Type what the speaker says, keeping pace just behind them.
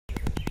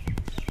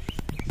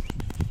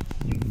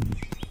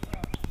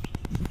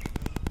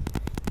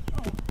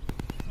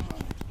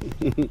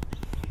Where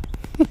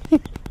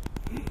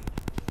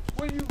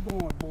you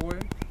going, boy?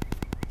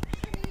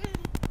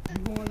 You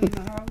going in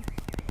the house?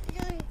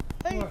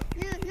 What?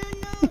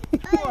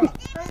 What?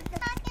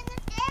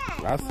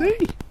 I see.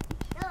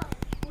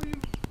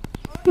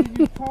 Did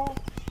you talk?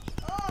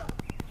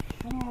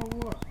 Come on,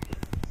 what?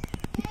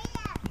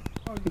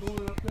 Oh, you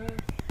going up there?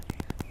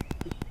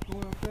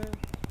 Going up there?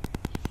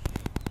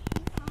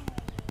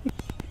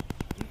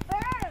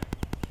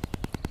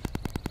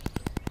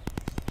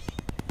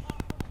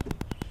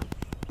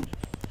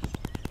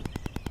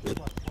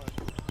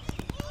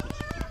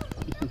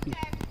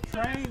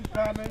 Train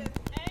coming.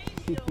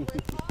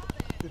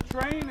 The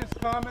train is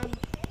coming.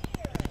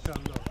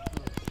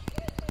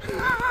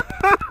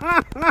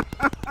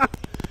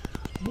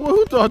 Boy,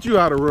 who taught you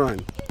how to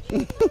run?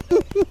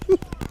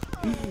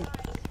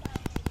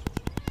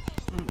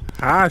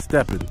 High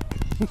stepping.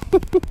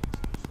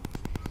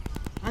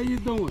 How you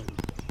doing?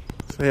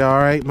 Say all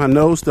right. My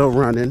nose still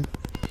running.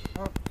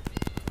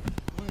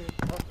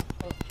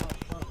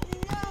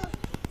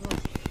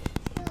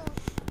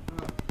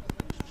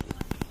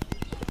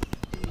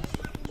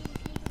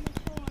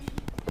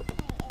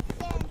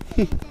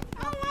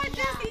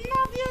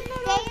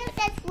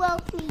 Just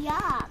woke me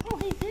up. Oh,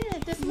 he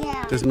did. This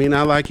Yeah. Does mean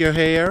I like your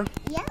hair?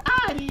 Yeah.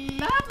 I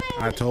love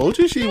it. I told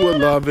you she would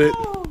love it.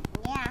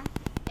 Yeah.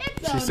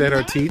 It's She so said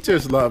her nice.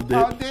 teachers loved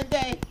Oh, it. did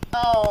they?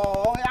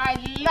 Oh, I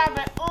love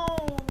it.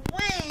 Oh,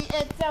 wait,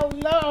 it's so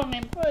long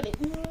and pretty.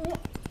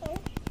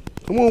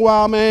 Come on,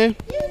 wild man.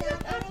 Yes,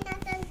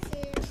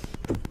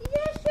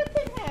 you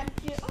can have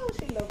you. Oh,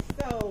 she looks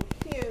so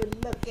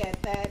cute. Look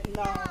at that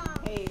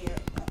long hair.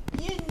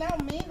 You know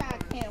Mina, I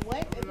can't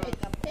wait to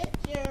take a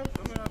picture.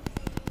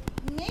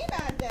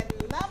 Mina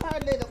just love her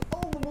little.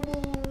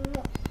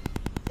 Ooh.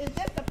 Is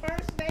this the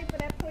first day for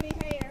that pretty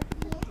hair?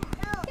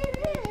 It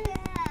is.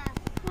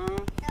 Huh?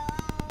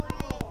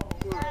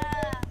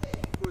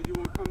 What, you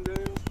want to come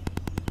down?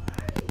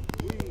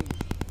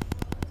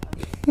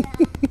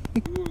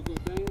 You want to go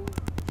down?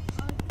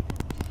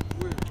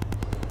 Where? You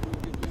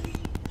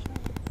want to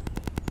get down?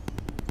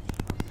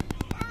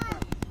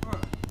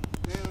 What?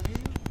 Down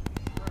here?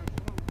 All right,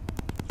 come on.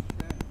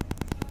 Down.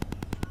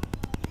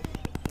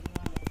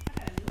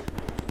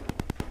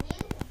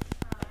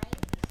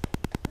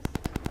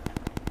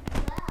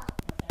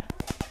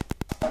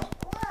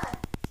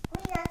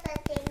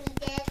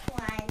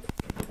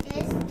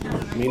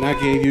 I mean, I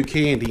gave you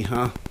candy,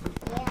 huh?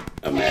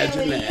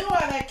 Imagine Baby, that. you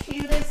are the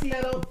cutest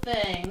little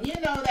thing. You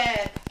know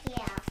that.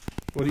 Yeah.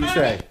 What do you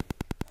say?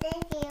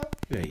 Thank you.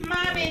 There you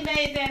Mommy go.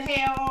 made that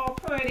hair all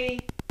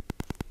pretty.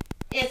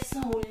 It's so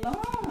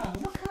long.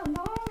 Look how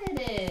long it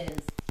is.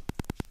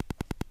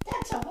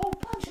 That's a whole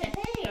bunch of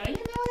hair. You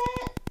know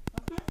that?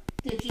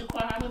 Did you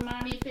cry when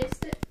Mommy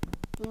fixed it?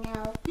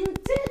 No. You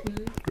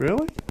didn't.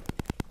 Really?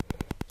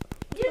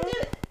 You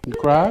did. You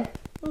cry?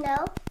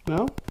 No.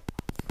 No?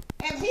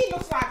 And he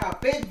looks like a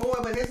big boy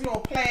with his little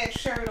plaid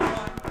shirt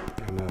on.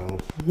 I know.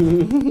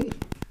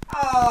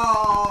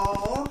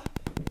 Oh.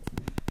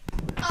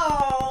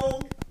 Oh.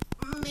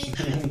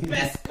 Mina's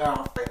best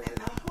girlfriend in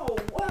the whole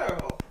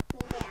world.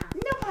 Yeah.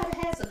 Nobody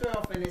has a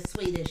girlfriend as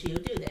sweet as you,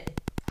 do they?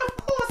 Of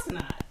course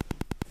not.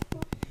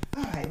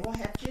 All right, we'll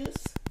have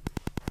juice.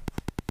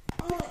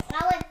 I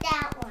want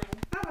that one.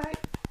 All right.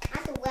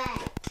 That's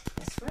wet.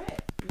 That's right.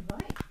 You're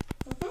right.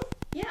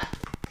 Yeah.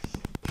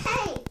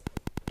 Hey,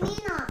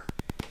 Nina.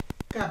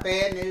 Got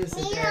bad news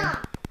today.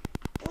 Nina.